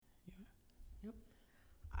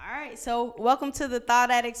All right, so welcome to the Thought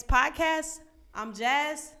Addicts podcast. I'm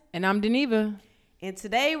Jazz. And I'm Deneva. And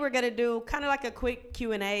today we're going to do kind of like a quick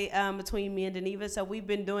Q&A between me and Deneva. So we've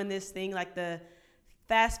been doing this thing like the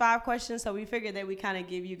Fast 5 questions. So we figured that we kind of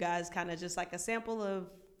give you guys kind of just like a sample of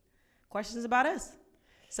questions about us.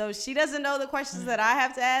 So she doesn't know the questions that I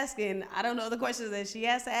have to ask, and I don't know the questions that she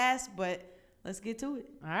has to ask, but let's get to it.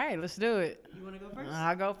 All right, let's do it. You want to go first?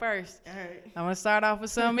 I'll go first. All right. I'm going to start off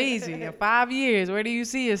with something easy. In 5 years, where do you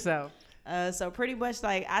see yourself? So pretty much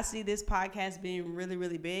like I see this podcast being really,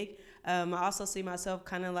 really big. I also see myself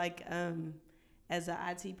kind of like as an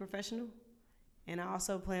IT professional. And I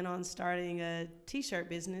also plan on starting a t-shirt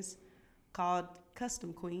business called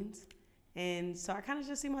Custom Queens. And so I kind of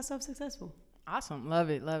just see myself successful. Awesome.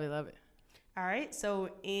 Love it, love it, love it. All right.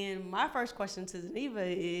 So and my first question to Zeneva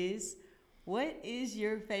is, what is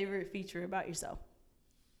your favorite feature about yourself?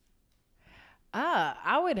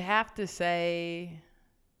 I would have to say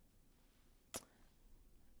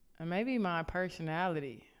maybe my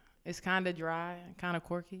personality. It's kind of dry, kind of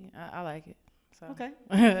quirky. I like it. So. Okay.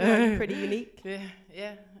 I feel like you're pretty unique.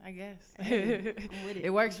 Yeah, I guess. Hey, I'm with it.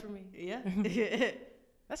 It works for me. Yeah.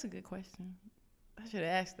 That's a good question. I should have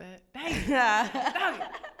asked that. Dang it.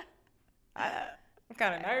 I'm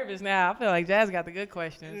kind of nervous now. I feel like Jazz got the good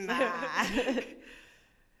questions. Nah.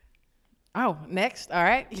 Oh, next. All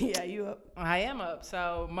right. Yeah, you up. I am up.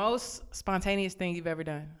 So, most spontaneous thing you've ever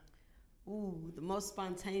done? Ooh, the most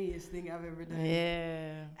spontaneous thing I've ever done.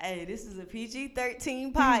 Yeah. Hey, this is a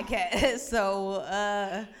PG-13 podcast,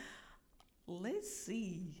 so let's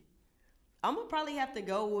see. I'm gonna probably have to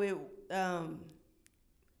go with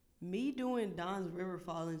me doing Don's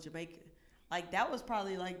Riverfall in Jamaica. Like that was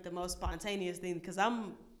probably like the most spontaneous thing because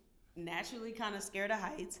I'm naturally kind of scared of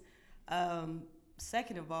heights.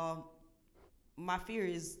 Second of all, my fear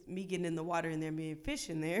is me getting in the water and there being fish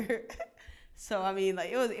in there. So I mean,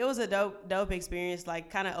 like it was a dope experience.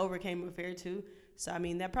 Like kind of overcame a fear too. So I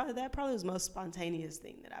mean, that probably was the most spontaneous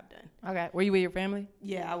thing that I've done. Okay. Were you with your family?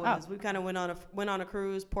 Yeah, I was. We kind of went on a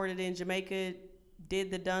cruise, ported in Jamaica,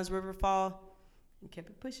 did the Dunn's Riverfall, and kept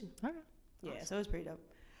it pushing. Okay. Yeah, so it was pretty dope.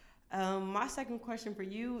 My second question for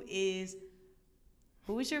you is,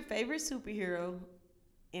 who is your favorite superhero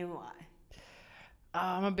and why?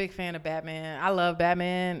 I'm a big fan of Batman. I love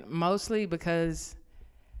Batman mostly because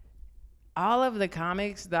all of the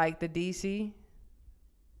comics, like the DC,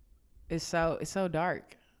 it's so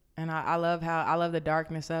dark, and I love the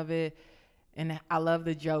darkness of it, and I love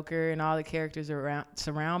the Joker and all the characters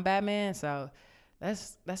surround Batman. So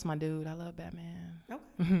that's my dude. I love Batman.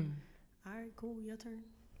 Okay. All right, cool. Your turn.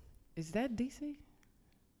 Is that DC?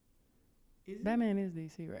 Is Batman is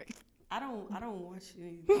DC, right? I don't watch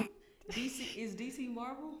any. DC is DC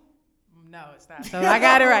Marvel? No, it's not. So I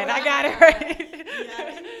got it right.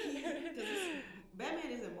 Yeah,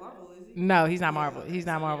 Batman isn't Marvel, is he? No, he's not Marvel. Okay. He's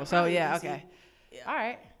not Marvel. So probably yeah, DC. okay. Yeah. All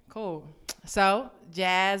right, cool. So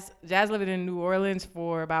Jazz lived in New Orleans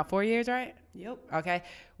for about 4 years, right? Yep. Okay.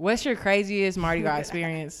 What's your craziest Mardi Gras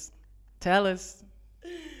experience? Tell us.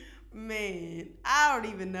 Man, I don't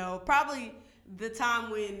even know. Probably the time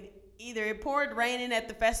when either it poured raining at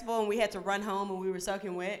the festival and we had to run home and we were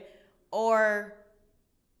soaking wet, or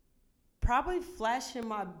probably flashing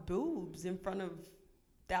my boobs in front of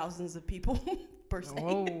thousands of people per se.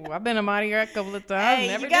 Oh, I've been to Mardi Gras a couple of times. Hey,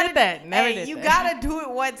 Never you gotta, did that. Never hey, did you that. gotta do it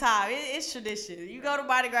one time. It's tradition. You go to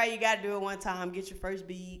Mardi Gras, you gotta do it one time. Get your first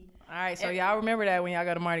bead. All right, so y'all remember that when y'all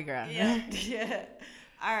go to Mardi Gras. Yeah, yeah.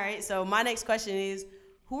 All right. So my next question is,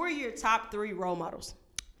 who are your top 3 role models?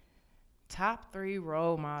 Top 3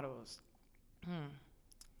 role models.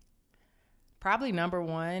 Probably number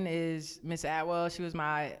 1 is Miss Atwell. She was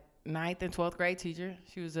my 9th and 12th grade teacher.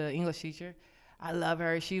 She was an English teacher. I love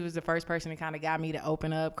her. She was the first person that kind of got me to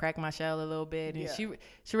open up, crack my shell a little bit. And Yeah.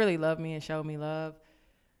 she really loved me and showed me love.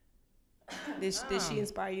 Did she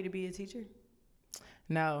inspire you to be a teacher?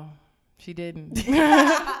 No, she didn't.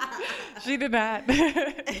 She did not.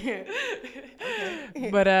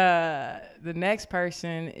 But the next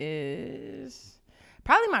person is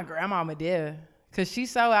probably my grandma Medea, because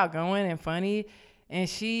she's so outgoing and funny, and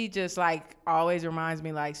she just like always reminds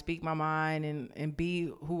me like speak my mind and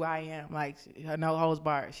be who I am, like no holds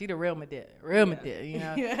barred. She the real Medea, Medea, you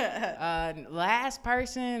know. Yeah. Last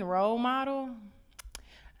person role model,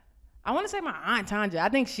 I want to say my Aunt Tanja. I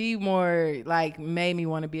think she more like made me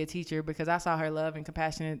want to be a teacher because I saw her love and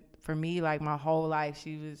compassionate for me like my whole life.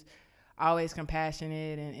 She was always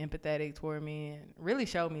compassionate and empathetic toward me and really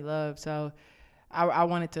showed me love. So I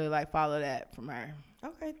wanted to like follow that from her.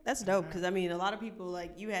 Okay, that's dope. Because I mean, a lot of people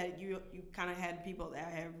like you kind of had people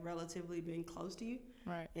that have relatively been close to you,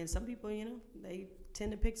 Right. and some people, you know, they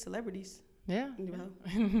tend to pick celebrities. Yeah. You know?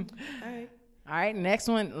 All right. All right. Next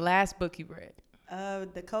one. Last book you read.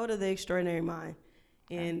 The Code of the Extraordinary Mind.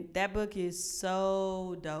 And that book is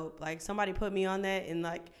so dope. Like, somebody put me on that, and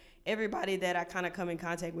like everybody that I kind of come in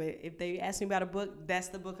contact with, if they ask me about a book, that's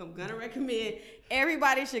the book I'm gonna recommend.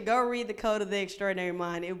 Everybody should go read The Code of the Extraordinary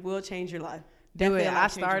Mind. It will change your life. Do it. Definitely a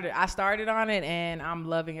life changer. I started on it, and I'm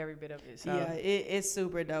loving every bit of it. So. Yeah, it's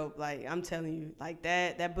super dope. Like, I'm telling you, like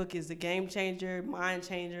that book is a game changer, mind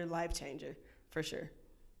changer, life changer, for sure.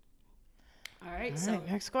 All right, so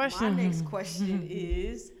next question. My next question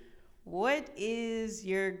is, what is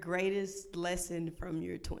your greatest lesson from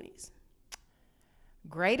your 20s?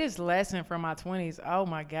 Greatest lesson from my 20s. Oh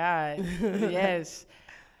my God. Yes.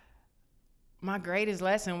 My greatest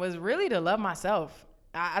lesson was really to love myself.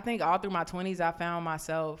 I think all through my 20s, I found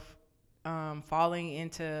myself falling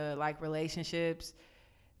into like relationships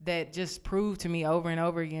that just proved to me over and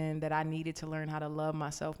over again that I needed to learn how to love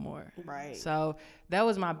myself more. Right. So that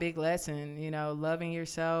was my big lesson, you know, loving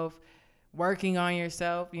yourself, working on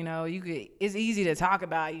yourself. You know, it's easy to talk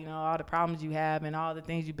about, you know, all the problems you have and all the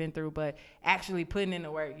things you've been through, but actually putting in the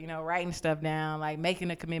work, you know, writing stuff down, like making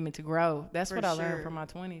a commitment to grow. That's what I learned from my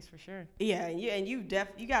 20s, for sure. Yeah, and you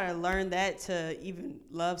got to learn that to even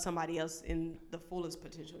love somebody else in the fullest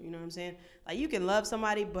potential. You know what I'm saying? Like, you can love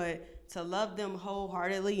somebody, but to love them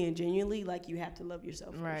wholeheartedly and genuinely, like, you have to love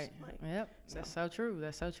yourself first. Right. Like, Yep. So. That's so true.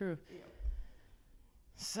 That's so true. Yep.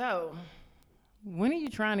 So, when are you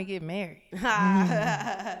trying to get married?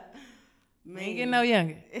 Man. Ain't getting no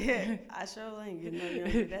younger. I sure ain't getting no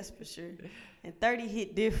younger, that's for sure. And 30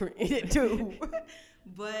 hit different too.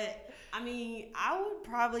 But I mean, I would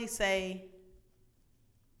probably say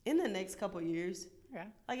in the next couple years. Okay.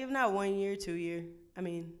 Like, if not 1 year, 2 year. I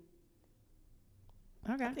mean,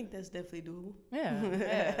 Okay. I think that's definitely doable.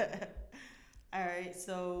 Yeah. All right.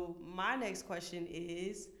 So my next question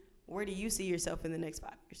is, where do you see yourself in the next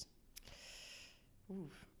 5 years?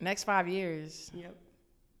 Oof. Next 5 years. Yep.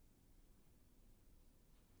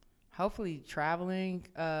 Hopefully traveling,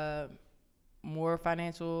 more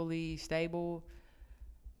financially stable,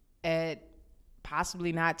 at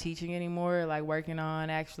possibly not teaching anymore, like working on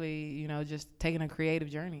actually, you know, just taking a creative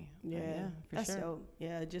journey. Yeah, for that's sure. dope.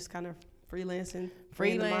 Yeah, just kind of freelancing.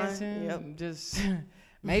 Yep. Just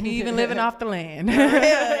maybe even living off the land.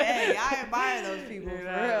 Hey, I admire those people, for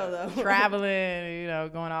real though. Traveling, you know,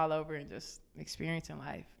 going all over and just experiencing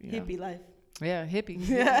life. You know? Hippie life. Yeah,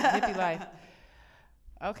 hippie life.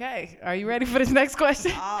 Okay, are you ready for this next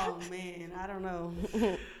question? Oh man, I don't know.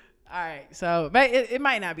 All right, so it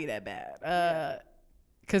might not be that bad.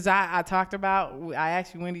 Because I talked about, I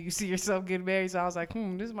asked you, when do you see yourself getting married? So I was like,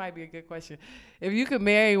 this might be a good question. If you could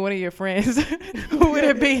marry one of your friends, who would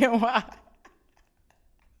it be and why?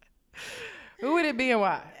 Who would it be and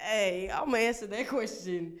why? Hey, I'm going to answer that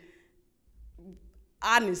question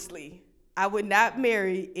honestly. I would not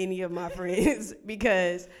marry any of my friends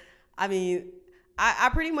because, I mean, I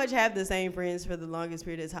pretty much have the same friends for the longest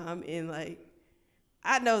period of time. And, like,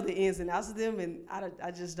 I know the ins and outs of them, and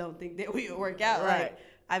I just don't think that we would work out. Right. Like,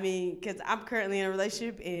 I mean, because I'm currently in a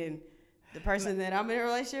relationship, and the person that I'm in a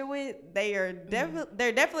relationship with, they're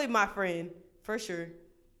definitely my friend, for sure.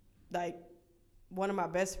 Like, one of my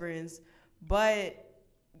best friends. But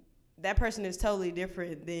that person is totally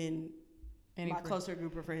different than my closer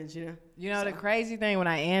group of friends, you know? You know, the crazy thing, when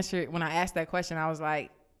I asked that question,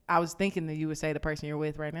 I was thinking that you would say the person you're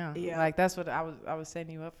with right now. Yeah. Like, that's what I was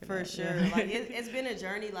setting you up for. For sure. Yeah. Like, it's been a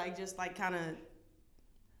journey, like, just, like, kind of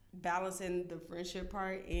balancing the friendship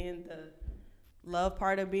part and the love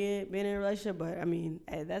part of being in a relationship. But, I mean,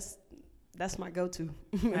 hey, that's my go-to.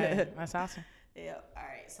 Hey, that's awesome. Yeah. All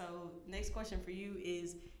right. So, next question for you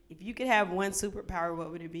is, if you could have one superpower,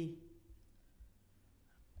 what would it be?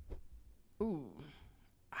 Ooh,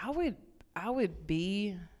 I would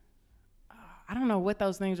be, I don't know what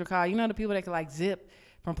those things are called. You know, the people that can like zip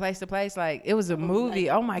from place to place. Like, it was a movie.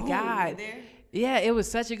 Like, oh my boom, God. there? Yeah, it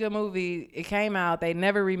was such a good movie. It came out. They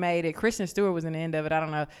never remade it. Kristen Stewart was in the end of it. I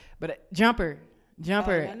don't know. But Jumper.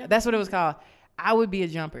 That's what it was called. I would be a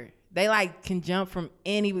jumper. They like can jump to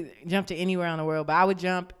anywhere in the world. But I would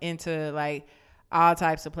jump into like all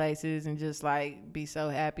types of places and just like be so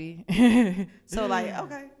happy. So like,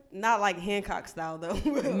 okay. Not like Hancock style though.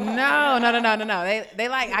 No. They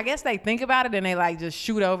like, I guess they think about it and they like just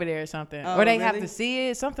shoot over there or something, or they have to see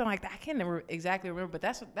it, something like that. I can't exactly remember, but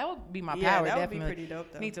that would be my power. That definitely would be pretty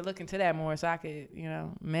dope though. Need to look into that more so I could, you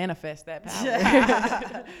know, manifest that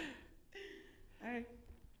power.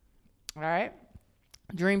 All right.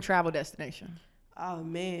 Dream travel destination. Oh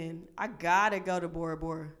man, I gotta go to Bora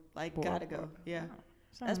Bora. Like, gotta go. Yeah,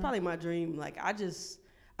 that's probably my dream. Like, I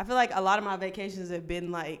feel like a lot of my vacations have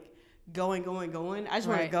been like going. I just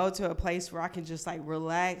want to Right. go to a place where I can just like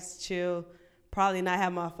relax, chill, probably not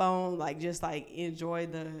have my phone, like just like enjoy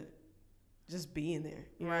just being there.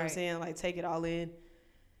 You know what I'm Right. saying? Like take it all in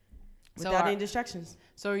So without are- any distractions.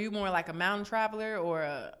 So are you more like a mountain traveler or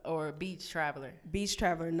a beach traveler? Beach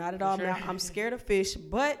traveler, not at all. sure? I'm scared of fish,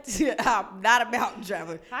 but I'm not a mountain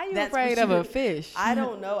traveler. How you That's for afraid of sure. a fish? I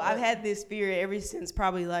don't know. I've had this fear ever since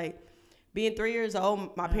probably like being 3 years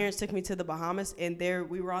old. My parents took me to the Bahamas, and there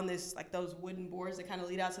we were on this like those wooden boards that kind of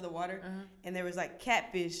lead out to the water, and there was like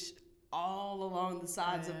catfish all along the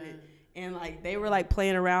sides of it, and like they were like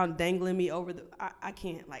playing around, dangling me over the. I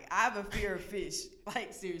can't, like, I have a fear of fish.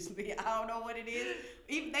 Like seriously, I don't know what it is.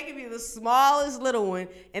 Even they can be the smallest little one,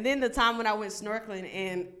 and then the time when I went snorkeling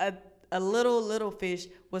and a little fish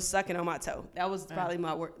was sucking on my toe. That was probably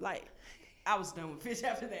my work. Like I was done with fish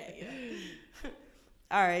after that. Yeah.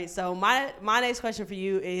 All right, so my next question for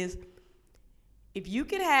you is, if you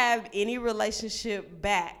could have any relationship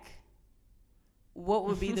back, what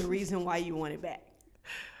would be the reason why you want it back?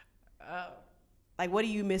 Like, what do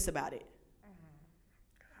you miss about it?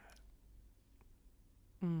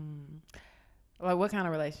 Like what kind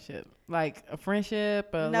of relationship? Like a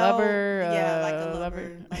friendship, a No, lover? yeah, like a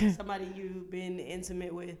lover, like somebody you've been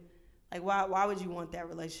intimate with. Like, why would you want that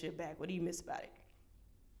relationship back? What do you miss about it?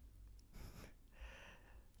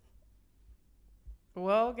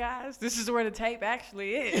 Well, guys, this is where the tape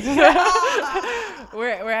actually is.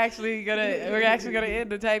 we're actually gonna end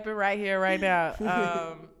the taping right here, right now.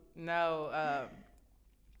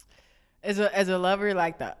 As a lover,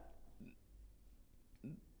 like the.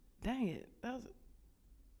 Dang it, that was.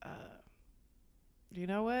 You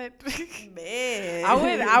know what? Man, I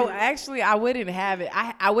wouldn't have it.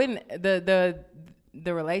 I wouldn't the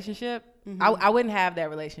relationship. I wouldn't have that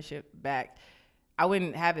relationship back. I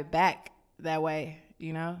wouldn't have it back that way.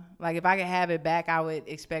 You know, like if I could have it back, I would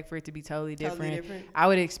expect for it to be totally different. I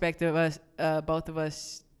would expect of us, both of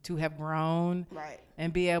us, to have grown, right,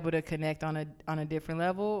 and be able to connect on a different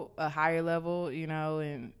level, a higher level. You know,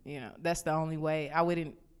 and that's the only way. I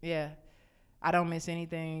wouldn't. Yeah, I don't miss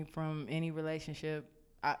anything from any relationship.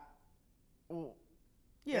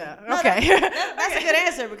 Yeah. No, okay. That's a good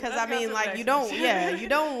answer because Let's I go to mean, the like, next you don't, question. yeah, you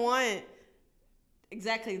don't want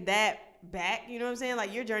exactly that back. You know what I'm saying?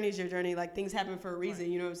 Like, your journey is your journey. Like, things happen for a reason.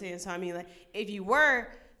 Right. You know what I'm saying? So I mean, like, if you were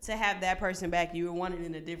to have that person back, you would want it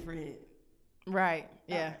in a different. Right.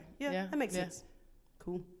 Yeah. Okay. Yeah. That makes sense.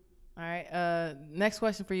 Cool. All right. Next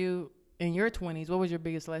question for you. In your 20s, what was your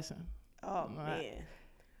biggest lesson? Oh man.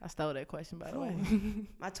 I stole that question, by the way.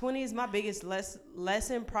 My 20s, my biggest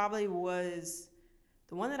lesson probably was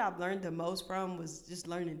the one that I've learned the most from was just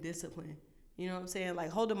learning discipline. You know what I'm saying? Like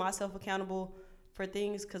holding myself accountable for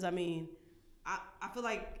things. Because, I mean, I feel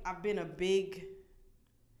like I've been a big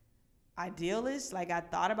idealist. Like, I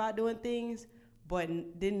thought about doing things, but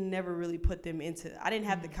didn't never really put them into, I didn't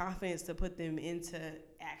have the confidence to put them into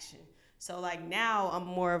action. So, like, now I'm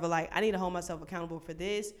more of a, like, I need to hold myself accountable for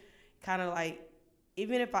this. Kind of like,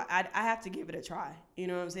 even if I have to give it a try, you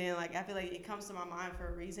know what I'm saying? Like, I feel like it comes to my mind for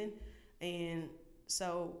a reason. And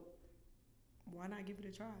so why not give it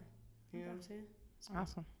a try? You know what I'm saying?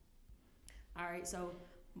 Awesome. All right. So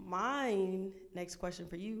mine next question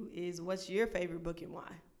for you is, what's your favorite book and why?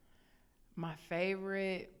 My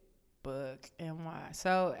favorite book and why?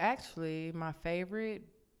 So actually, my favorite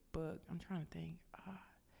book, I'm trying to think.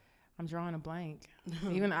 I'm drawing a blank.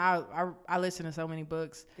 Even I listen to so many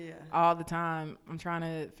books all the time. I'm trying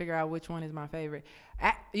to figure out which one is my favorite.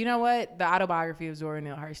 You know what? The autobiography of Zora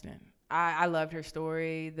Neale Hurston. I loved her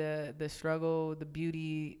story, the struggle, the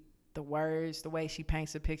beauty, the words, the way she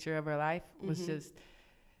paints a picture of her life was just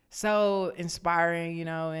so inspiring, you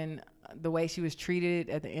know, and the way she was treated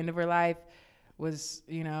at the end of her life was,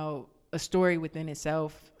 you know, a story within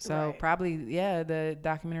itself. So probably, the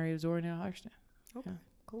documentary of Zora Neale Hurston. Okay,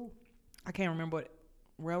 cool. I can't remember what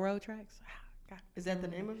Railroad Tracks. Is that the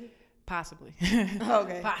name of it? Possibly.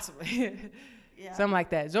 Okay. Possibly. Yeah. Something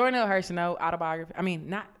like that. Zora Neale Hurston, autobiography. I mean,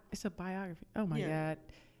 not. It's a biography. Oh my God.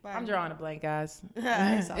 I'm drawing a blank, guys.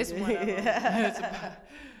 It's one of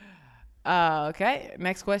them. Okay.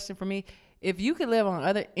 Next question for me: if you could live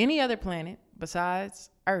on any other planet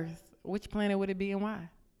besides Earth, which planet would it be and why?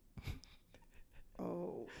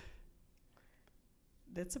 Oh.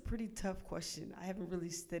 That's a pretty tough question. I haven't really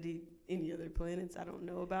studied any other planets. I don't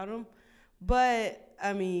know about them. But,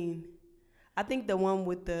 I mean, I think the one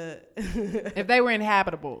with the... if they were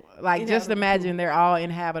inhabitable. Like, just imagine they're all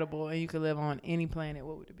inhabitable and you could live on any planet.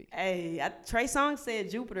 What would it be? Hey, Trey Songz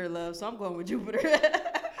said Jupiter, love, so I'm going with Jupiter.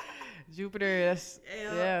 Jupiter, that's...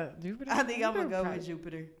 Yeah, Jupiter. I think I'm going to go with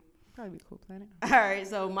Jupiter. Probably be a cool planet. All right,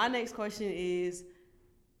 so my next question is,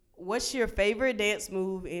 what's your favorite dance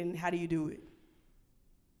move and how do you do it?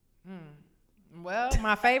 Well,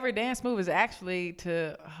 my favorite dance move is actually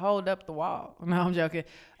to hold up the wall. No, I'm joking.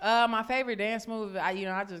 My favorite dance move, I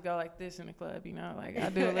just go like this in the club, like I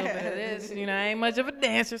do a little bit of this. I ain't much of a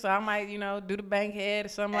dancer, so I might, do the bank head or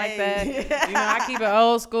something like that. I keep it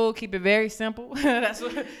old school, keep it very simple. That's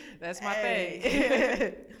my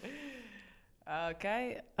thing.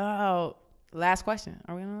 Okay. Oh, last question.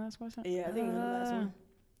 Are we on the last question? Yeah, I think it's the last one.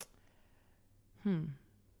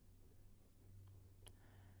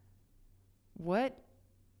 What,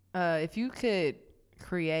 if you could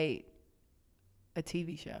create a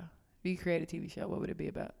TV show? If you could create a TV show, what would it be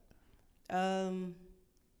about?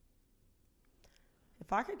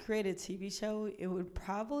 If I could create a TV show, it would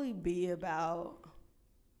probably be about.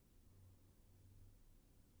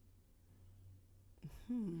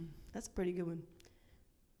 That's a pretty good one.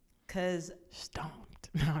 'Cause Stomped.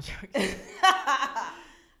 No, I'm joking.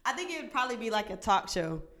 I think it would probably be like a talk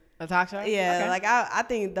show. A talk show? Yeah, Okay. like I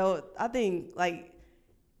think like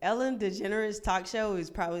Ellen DeGeneres talk show is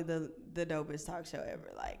probably the dopest talk show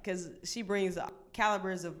ever. Like, cause she brings the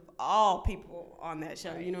calibers of all people on that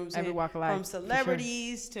show. You know what I'm saying? Every walk of life, from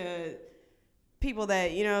celebrities to people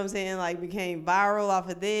that like became viral off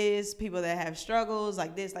of this. People that have struggles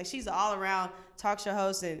like this. Like, she's an all around talk show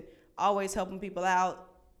host and always helping people out.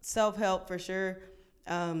 Self-help for sure.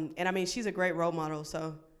 And I mean, she's a great role model.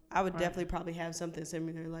 So I would definitely probably have something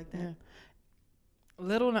similar like that.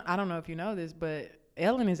 Yeah. I don't know if you know this, but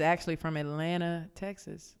Ellen is actually from Atlanta,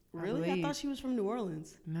 Texas. Really? I thought she was from New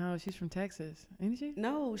Orleans. No, she's from Texas. Isn't she?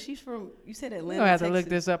 No, she's from, you said Atlanta, We're going to have Texas. to look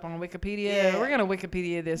this up on Wikipedia. Yeah. We're going to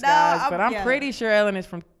Wikipedia this, guys. But I'm pretty sure Ellen is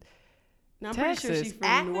from No, I'm Texas. pretty sure she's from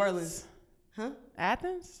Athens? New Orleans. Huh?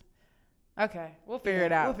 Athens? Okay. We'll figure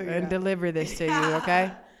it out figure it and out. deliver this to you,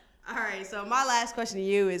 okay? All right, so my last question to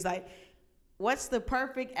you is like, what's the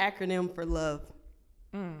perfect acronym for love?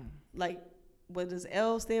 Like, what does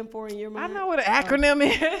L stand for in your I mind? know what an acronym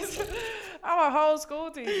is. I'm a whole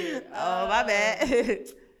school teacher. Oh, my bad.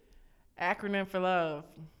 Acronym for love.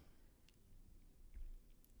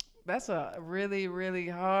 That's a really, really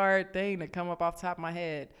hard thing to come up off the top of my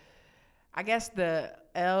head. I guess the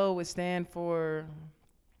L would stand for...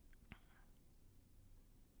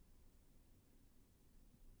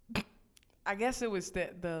 I guess it was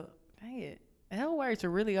dang it. L words are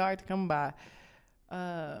really hard to come by.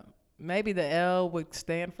 Maybe the L would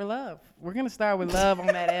stand for love. We're going to start with love on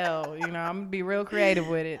that L. I'm going to be real creative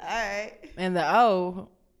with it. All right. And the O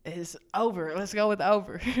is over. Let's go with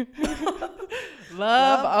over.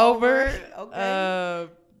 Love over. Okay.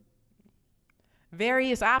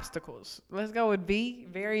 Various obstacles. Let's go with V,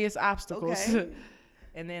 various obstacles. Okay.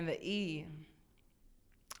 And then the E,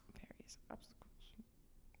 various obstacles.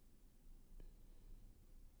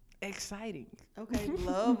 Exciting. Okay,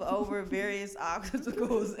 love over various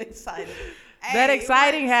obstacles. Exciting. That Hey,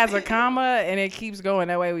 exciting what? has a comma and it keeps going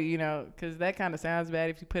that way. Because that kind of sounds bad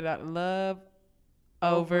if you put it out love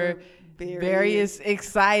over various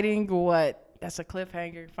exciting what? That's a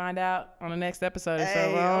cliffhanger. Find out on the next episode. So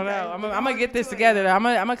I don't know. I'm gonna get this together. I'm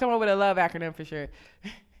gonna come up with a love acronym for sure.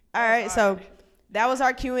 All right, so that was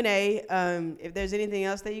our Q&A. If there's anything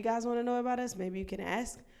else that you guys want to know about us, maybe you can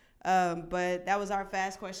ask. But that was our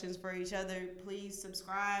fast questions for each other. Please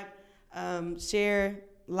subscribe, share,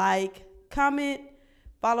 like, comment,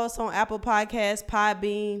 follow us on Apple Podcasts,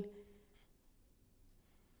 Podbean.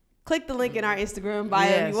 Click the link in our Instagram bio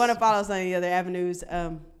if you want to follow us on any other avenues.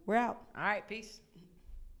 We're out. All right, peace.